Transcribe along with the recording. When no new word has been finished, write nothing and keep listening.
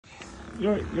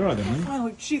You're right then, mate.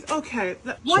 Finally, jeez. Okay.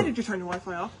 Why did you turn your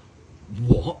Wi-Fi off?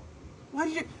 What? Why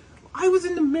did you? I was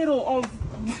in the middle of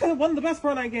one of the best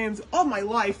Fortnite games of my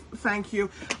life. Thank you.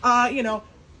 You know,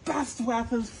 best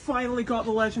weapons. Finally got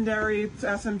the legendary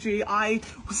SMG. I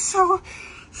was so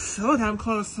damn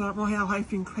close to that Royale I've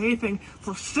been craving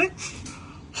for 6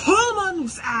 whole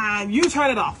months, and you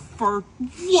turned it off for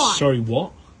what? Sorry,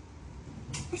 what?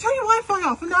 You turned your Wi-Fi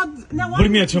off, and now What do you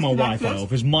mean I turn my Wi-Fi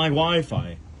off? It's my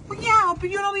Wi-Fi. Well, yeah, but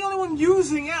you're not the only one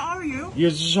using it, are you? You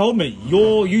just told me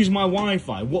you're using my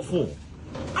Wi-Fi. What for?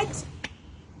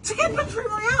 To get Victory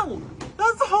Royale.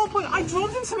 That's the whole point. I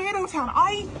dropped in Tomato Town.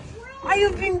 I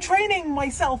have been training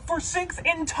myself for 6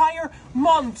 entire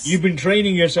months. You've been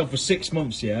training yourself for 6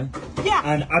 months, yeah? Yeah.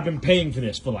 And I've been paying for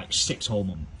this for like 6 whole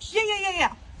months.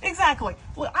 Yeah. Exactly.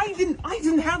 Well, I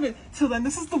didn't have it till then.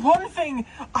 This is the one thing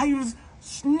I was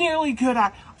nearly good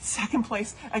at. Second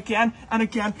place again and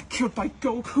again, killed by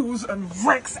Gokus and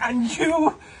Ricks and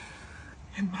you.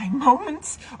 In my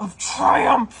moments of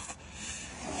triumph,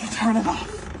 you turn it off.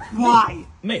 Why?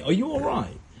 Mate, are you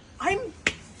alright?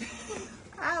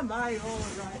 Am I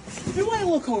alright? Do I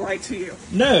look alright to you?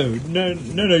 No,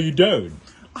 you don't.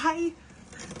 I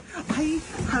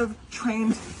have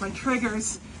trained my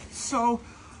triggers so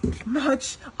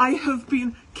much. I have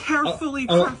been carefully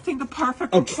crafting the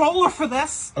perfect controller for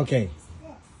this. Okay.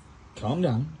 Calm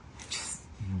down.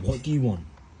 What do you want?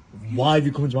 Why have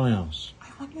you come to my house? I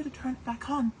want you to turn it back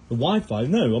on. The Wi-Fi?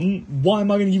 No, why am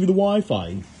I going to give you the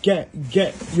Wi-Fi? Get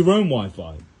your own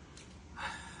Wi-Fi.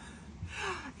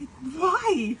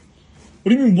 Why? What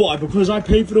do you mean why? Because I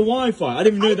paid for the Wi-Fi. I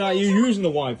didn't even know that you were using the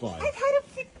Wi-Fi.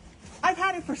 I've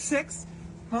had it for 6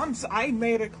 months. I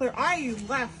made it clear. I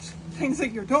left things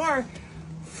at your door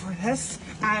for this,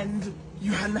 and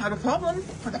you hadn't had a problem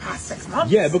for the past 6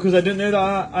 months. Yeah, because I didn't know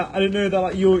that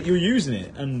like, you're using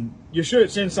it, and your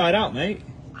shirt's inside out, mate.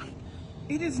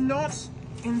 It is not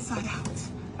inside out.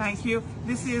 Thank you.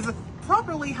 This is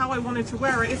properly how I wanted to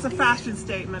wear it. It's a fashion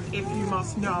statement, if you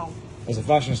must know. It's a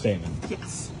fashion statement.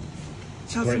 Yes.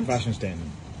 Great fashion statement.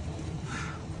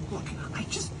 Look,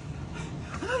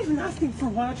 I'm not even asking for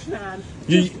much, man.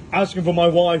 You're asking for my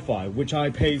Wi-Fi, which I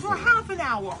paid for. For half an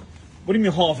hour. What do you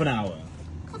mean half an hour?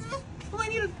 Well, I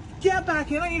need to get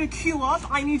back in. I need to queue up.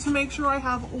 I need to make sure I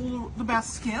have all the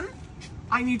best skin.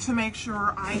 I need to make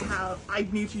sure I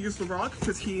need to use The Rock,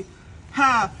 because he...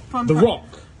 The Rock?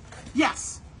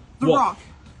 Yes. The Rock.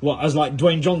 What, as like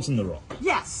Dwayne Johnson The Rock?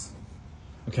 Yes.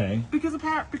 Okay. Because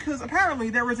apparently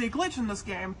there is a glitch in this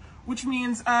game, which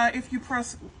means if you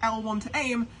press L1 to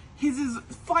aim, he's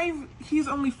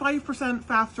only 5%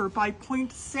 faster by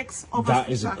 0.6 of a second. That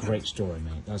is a great story,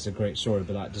 mate. That's a great story,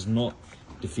 but that does not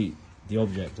defeat the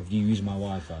object of you using my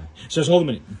Wi-Fi. So hold a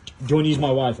minute. Do you want to use my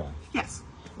Wi-Fi? Yes.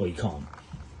 Well, you can't.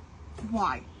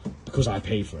 Why? Because I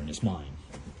pay for it and it's mine.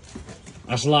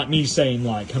 That's like me saying,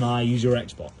 like, can I use your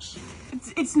Xbox?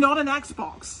 It's not an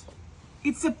Xbox.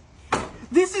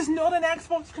 This is not an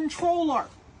Xbox controller.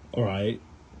 Alright.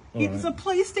 It's a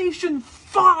PlayStation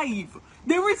 5.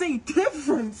 There is a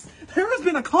difference. There has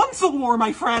been a console war,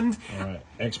 my friend. Alright.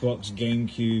 Xbox,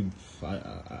 GameCube,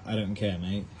 I don't care,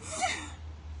 mate.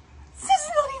 This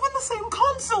is not even the same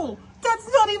console. That's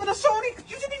not even a Sony.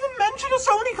 You didn't even mention a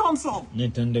Sony console.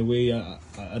 Nintendo Wii,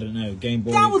 I don't know. Game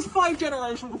Boy. That was 5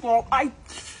 generations ago.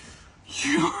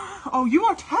 You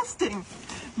are testing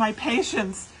my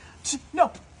patience.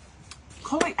 No.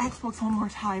 Call my Xbox one more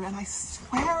time, and I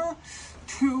swear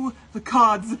to the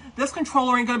gods, this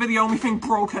controller ain't gonna be the only thing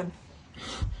broken.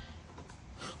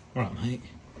 Alright, mate.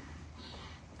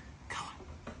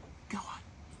 Go on.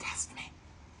 Test me.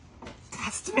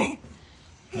 Test me.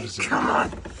 What is it? Come on.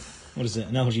 What is it?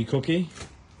 An LG cookie?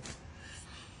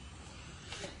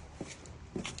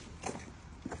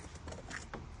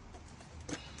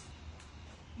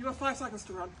 You have 5 seconds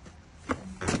to run.